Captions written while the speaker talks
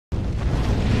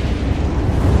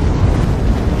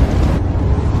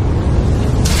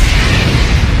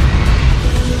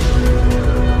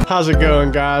How's it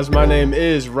going, guys? My name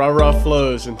is Rara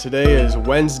Flows, and today is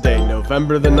Wednesday,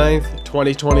 November the 9th,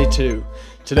 2022.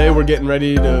 Today we're getting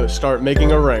ready to start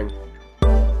making a ring.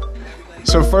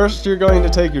 So first you're going to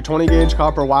take your 20 gauge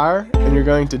copper wire and you're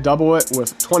going to double it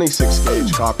with 26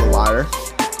 gauge copper wire.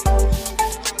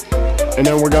 And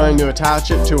then we're going to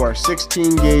attach it to our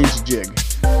 16 gauge jig.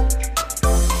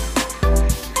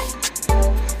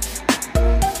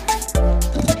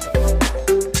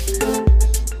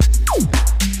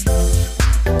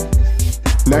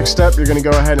 Next step, you're going to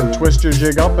go ahead and twist your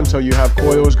jig up until you have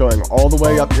coils going all the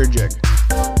way up your jig.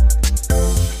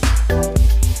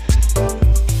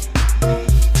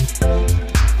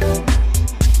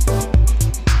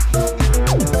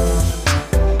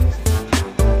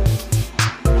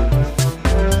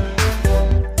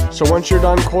 So once you're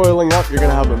done coiling up, you're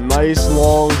going to have a nice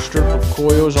long strip of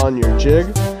coils on your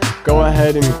jig. Go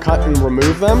ahead and cut and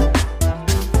remove them.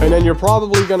 And then you're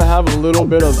probably going to have a little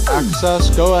bit of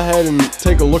excess. Go ahead and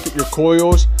take a look at your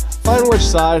coils. Find which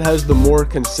side has the more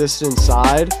consistent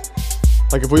side.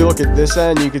 Like if we look at this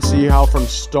end, you can see how from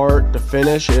start to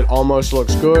finish it almost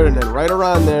looks good. And then right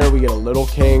around there we get a little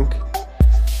kink.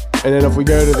 And then if we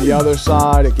go to the other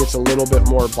side, it gets a little bit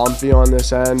more bumpy on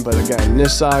this end. But again,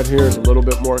 this side here is a little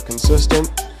bit more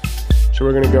consistent. So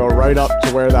we're going to go right up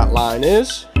to where that line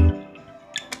is. And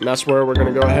that's where we're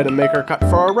going to go ahead and make our cut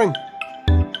for our ring.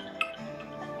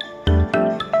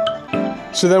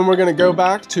 So then we're going to go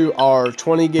back to our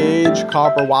 20 gauge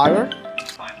copper wire.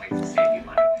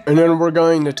 And then we're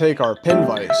going to take our pin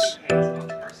vise.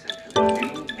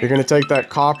 You're going to take that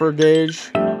copper gauge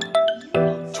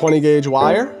 20 gauge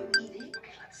wire.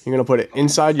 You're going to put it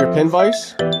inside your pin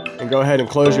vise and go ahead and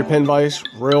close your pin vise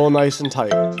real nice and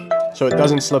tight so it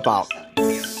doesn't slip out.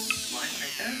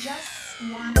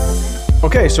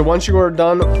 Okay, so once you are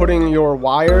done putting your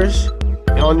wires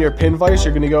on your pin vise,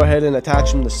 you're going to go ahead and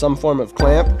attach them to some form of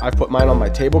clamp. I've put mine on my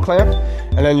table clamp.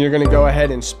 And then you're going to go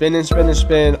ahead and spin and spin and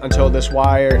spin until this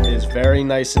wire is very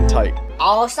nice and tight.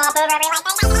 I'll stop over everything.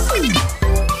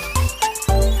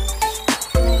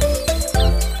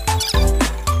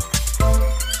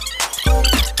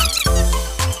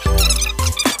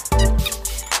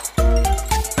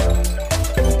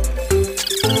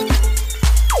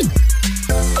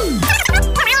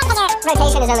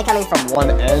 Rotation is only coming from one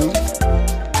end.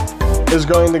 Is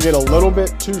going to get a little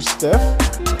bit too stiff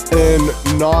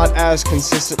and not as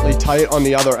consistently tight on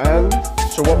the other end.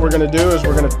 So what we're going to do is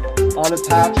we're going to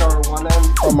unattach our one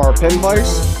end from our pin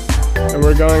vise and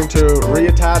we're going to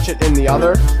reattach it in the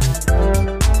other.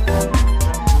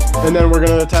 And then we're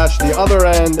going to attach the other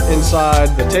end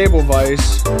inside the table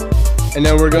vise. And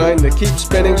then we're going to keep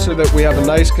spinning so that we have a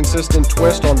nice consistent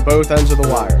twist on both ends of the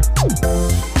wire.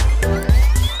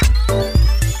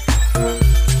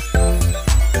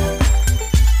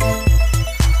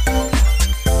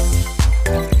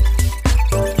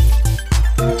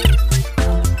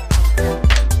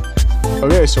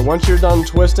 Okay, so once you're done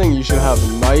twisting, you should have a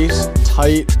nice,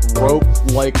 tight,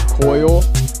 rope-like coil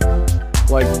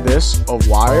like this of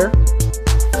wire.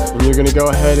 And you're going to go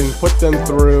ahead and put them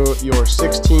through your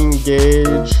 16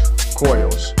 gauge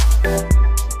coils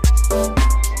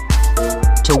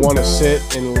to want to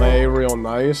sit and lay real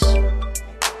nice.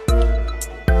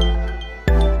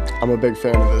 I'm a big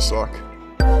fan of this look.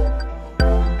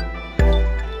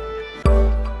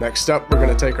 Next up, we're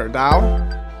going to take our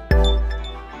dowel.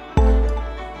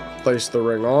 Place the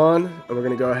ring on, and we're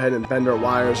going to go ahead and bend our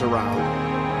wires around.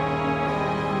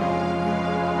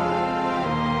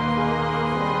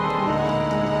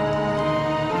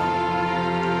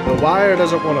 The wire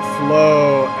doesn't want to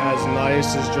flow as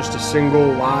nice as just a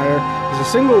single wire, because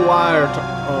a single wire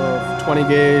of 20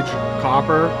 gauge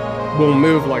copper will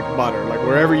move like butter. Like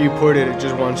wherever you put it, it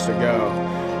just wants to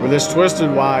go. With this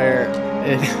twisted wire,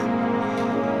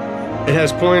 it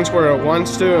has points where it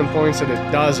wants to and points that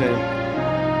it doesn't.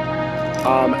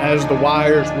 As the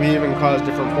wires weave and cause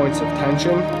different points of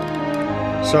tension.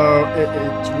 So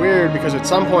it's weird because at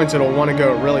some points it'll want to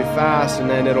go really fast and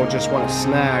then it'll just want to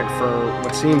snag for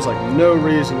what seems like no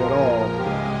reason at all.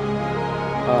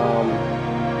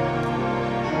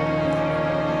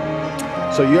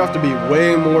 So you have to be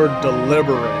way more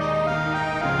deliberate.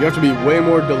 You have to be way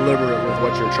more deliberate with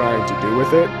what you're trying to do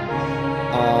with it.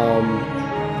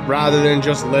 Rather than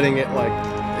just letting it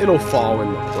it'll fall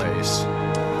into place.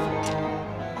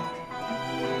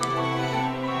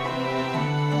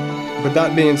 But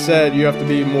that being said, you have to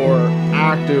be more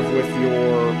active with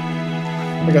your,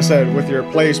 like I said, with your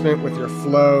placement, with your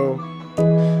flow.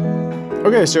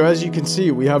 Okay, so as you can see,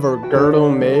 we have our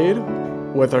girdle made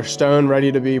with our stone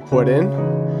ready to be put in.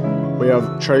 We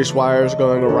have trace wires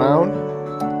going around.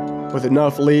 with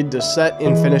enough lead to set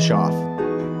and finish off.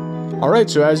 Alright,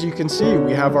 so as you can see,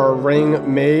 we have our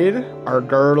ring made, our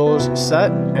girdles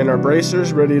set, and our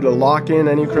bracers ready to lock in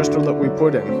any crystal that we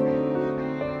put in.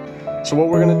 So what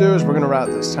we're going to do is we're going to wrap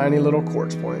this tiny little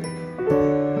quartz point.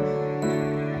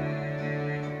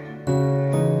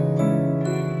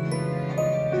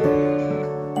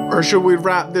 Or should we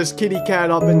wrap this kitty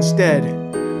cat up instead?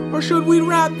 Or should we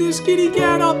wrap this kitty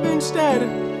cat up instead?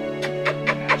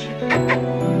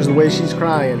 Because the way she's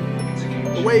crying.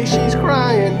 The way she's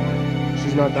crying.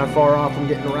 She's not that far off from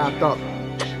getting wrapped up.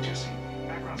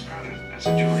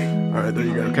 Alright, there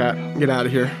you go, cat. Get out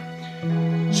of here.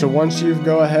 So once you've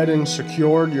go ahead and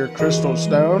secured your crystal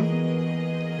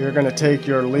stone, you're going to take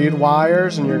your lead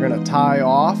wires and you're going to tie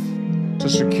off to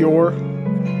secure.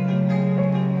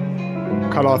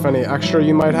 Cut off any extra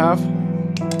you might have.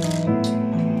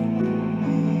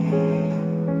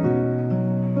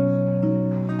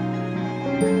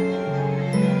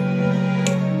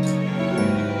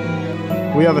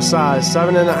 We have a size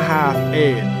 7.5,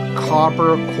 8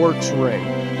 copper quartz ring.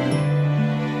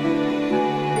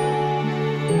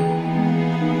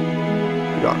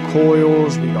 We got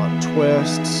coils, we got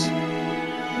twists.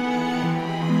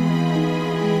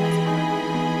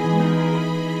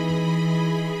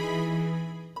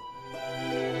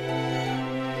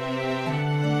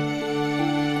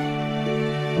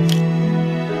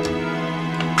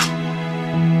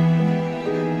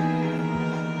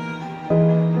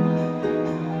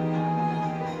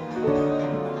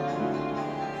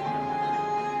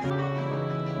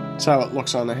 That's how it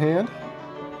looks on the hand.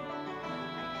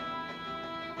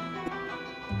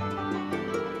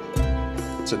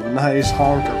 It's a nice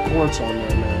honk of quartz on there,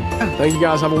 man. Thank you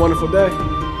guys. Have a wonderful day.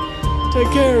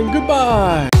 Take care and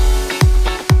goodbye.